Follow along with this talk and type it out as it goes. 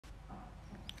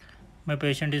My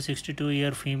patient is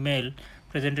 62-year female,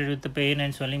 presented with the pain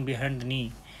and swelling behind the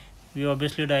knee. We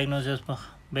obviously diagnosed as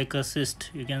Baker's cyst.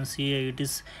 You can see it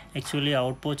is actually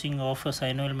outpouching of a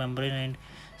synovial membrane and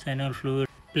synovial fluid.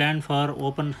 Plan for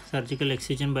open surgical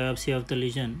excision biopsy of the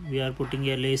lesion. We are putting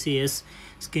a lacy S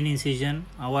skin incision.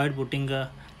 Avoid putting a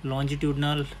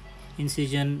longitudinal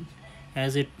incision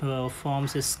as it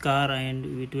forms a scar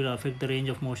and it will affect the range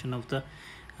of motion of the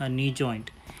knee joint.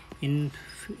 In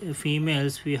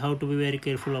females, we have to be very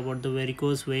careful about the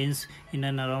varicose veins in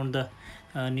and around the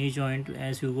knee joint.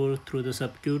 As you go through the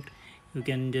subacute, you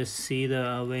can just see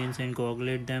the veins and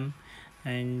coagulate them,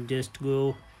 and just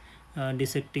go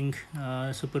dissecting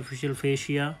superficial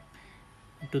fascia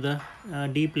to the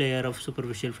deep layer of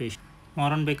superficial fascia.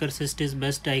 Moran-Baker cyst is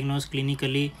best diagnosed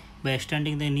clinically by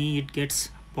extending the knee. It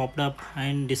gets popped up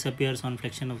and disappears on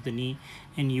flexion of the knee.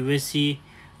 In USG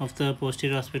of the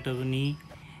posterior aspect of the knee,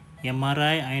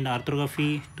 MRI and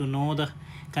arthrography to know the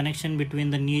connection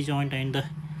between the knee joint and the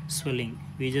swelling.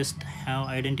 We just have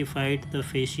identified the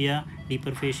fascia,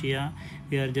 deeper fascia.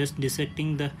 We are just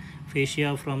dissecting the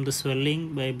fascia from the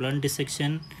swelling by blunt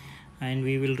dissection, and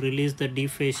we will release the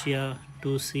deep fascia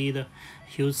to see the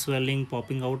huge swelling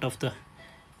popping out of the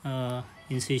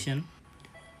incision.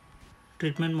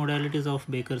 Treatment modalities of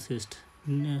Baker cyst.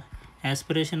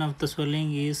 Aspiration of the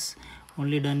swelling is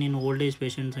only done in old age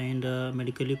patients and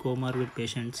medically comorbid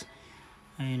patients,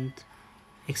 and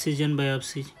excision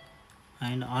biopsy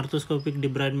and arthroscopic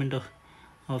debridement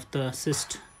of the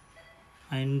cyst,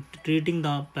 and treating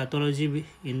the pathology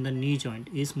in the knee joint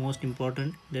is most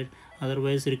important, that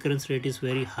otherwise recurrence rate is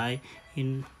very high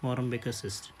in Moran-Baker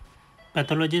cyst.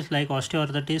 Pathologies like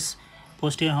osteoarthritis,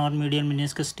 posterior horn medial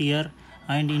meniscus tear,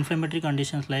 and inflammatory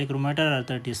conditions like rheumatoid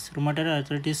arthritis. Rheumatoid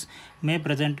arthritis may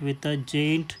present with a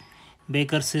giant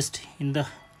Baker cyst in the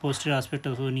posterior aspect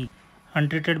of the knee.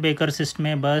 Untreated Baker cyst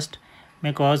may burst,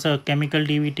 may cause a chemical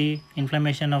DVT,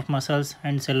 inflammation of muscles,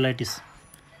 and cellulitis.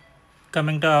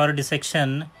 Coming to our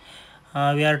dissection,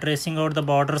 we are tracing out the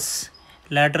borders.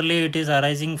 Laterally, it is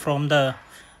arising from the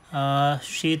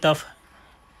sheath of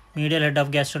medial head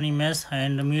of gastrocnemius,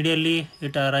 and medially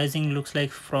it arising looks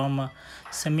like from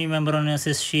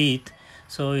semimembranosus sheath.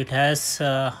 So it has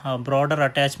a broader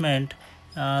attachment.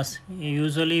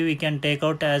 Usually we can take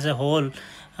out as a whole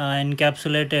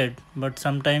encapsulated, but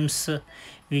sometimes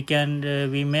we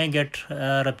may get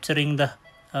rupturing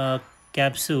the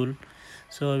capsule.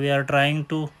 So we are trying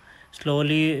to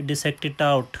slowly dissect it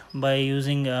out by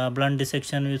using blunt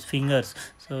dissection with fingers.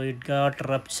 So it got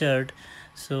ruptured.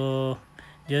 So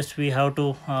just we have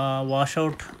to wash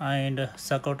out and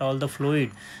suck out all the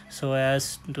fluid so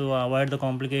as to avoid the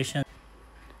complications.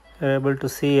 You are able to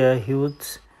see a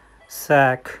huge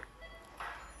sac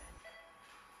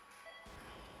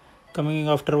coming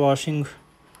after washing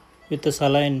with the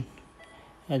saline,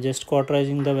 just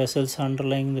cauterizing the vessels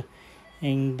underlying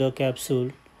the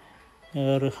capsule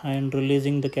and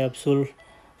releasing the capsule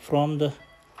from the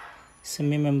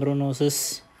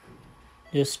semimembranosus,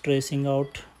 just tracing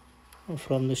out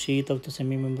from the sheath of the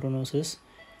semimembranosus.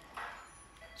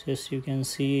 Just you can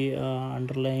see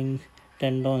underlying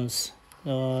tendons.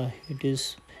 It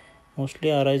is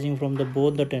mostly arising from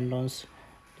both the tendons,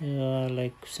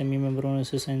 like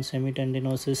semimembranosus and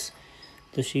semitendinosus.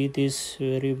 The sheath is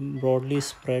very broadly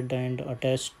spread and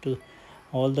attached to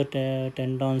all the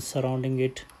tendons surrounding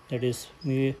it, that is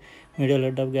medial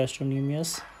head of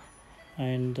gastrocnemius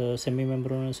and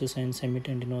semimembranosus and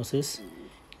semitendinosus.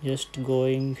 Just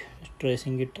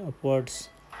tracing it upwards,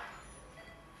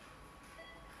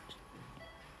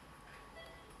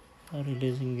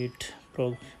 releasing it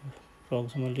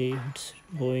proximally. It's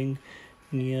going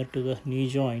near to the knee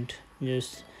joint.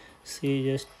 Just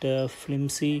see,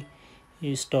 flimsy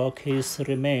stalk is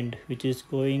remained, which is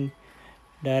going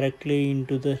directly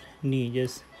into the knee.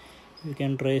 Just you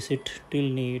can trace it till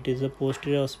knee. It is the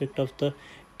posterior aspect of the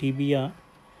tibia,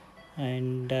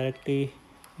 and directly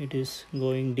it is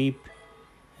going deep.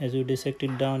 As you dissect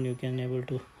it down, you can able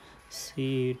to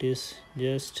see it is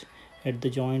just at the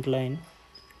joint line.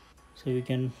 So you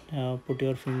can put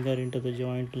your finger into the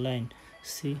joint line.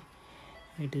 See,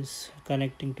 it is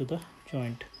connecting to the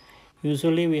joint.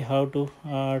 Usually we have to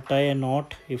tie a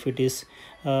knot if it is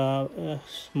a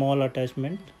small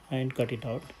attachment and cut it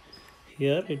out.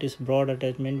 Here it is broad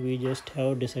attachment, we just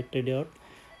have dissected it out,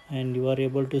 and you are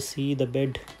able to see the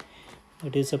bed.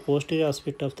 It is a posterior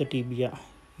aspect of the tibia.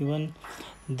 Even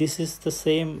this is the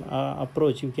same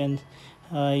approach you can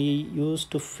use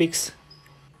to fix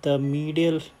the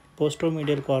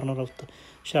posteromedial corner of the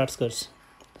short skirts.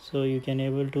 So you can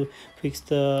able to fix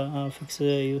the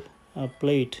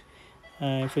plate,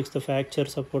 fix the fracture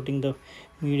supporting the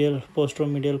medial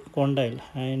posteromedial condyle,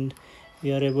 and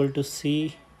we are able to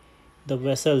see the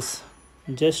vessels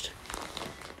just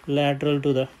lateral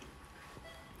to the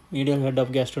medial head of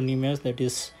gastrocnemius, that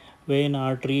is vein,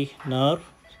 artery, nerve.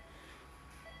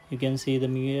 You can see the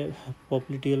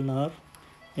popliteal nerve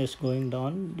is going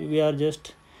down. We are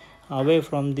just away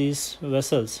from these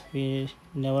vessels. We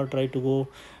never try to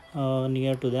go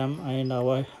near to them and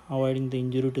avoiding the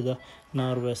injury to the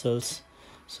nerve vessels.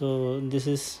 So this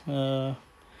is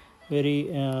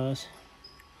very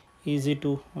easy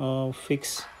to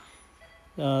fix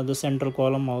the central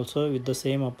column also with the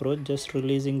same approach, just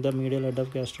releasing the medial head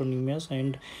of gastrocnemius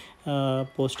and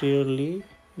posteriorly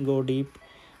go deep,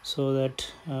 so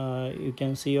that you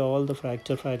can see all the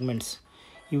fracture fragments.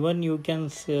 Even you can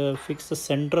fix the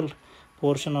central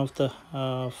portion of the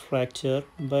fracture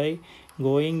by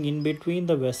going in between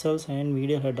the vessels and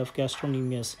medial head of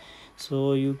gastrocnemius.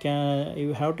 So you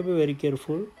have to be very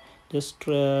careful. Just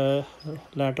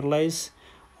lateralize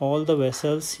all the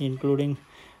vessels including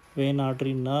vein,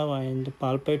 artery, nerve, and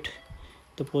palpate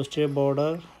the posterior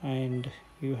border, and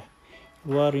you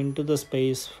are into the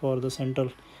space for the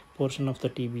central portion of the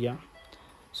tibia.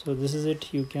 So this is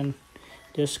it. You can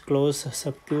just close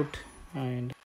subacute and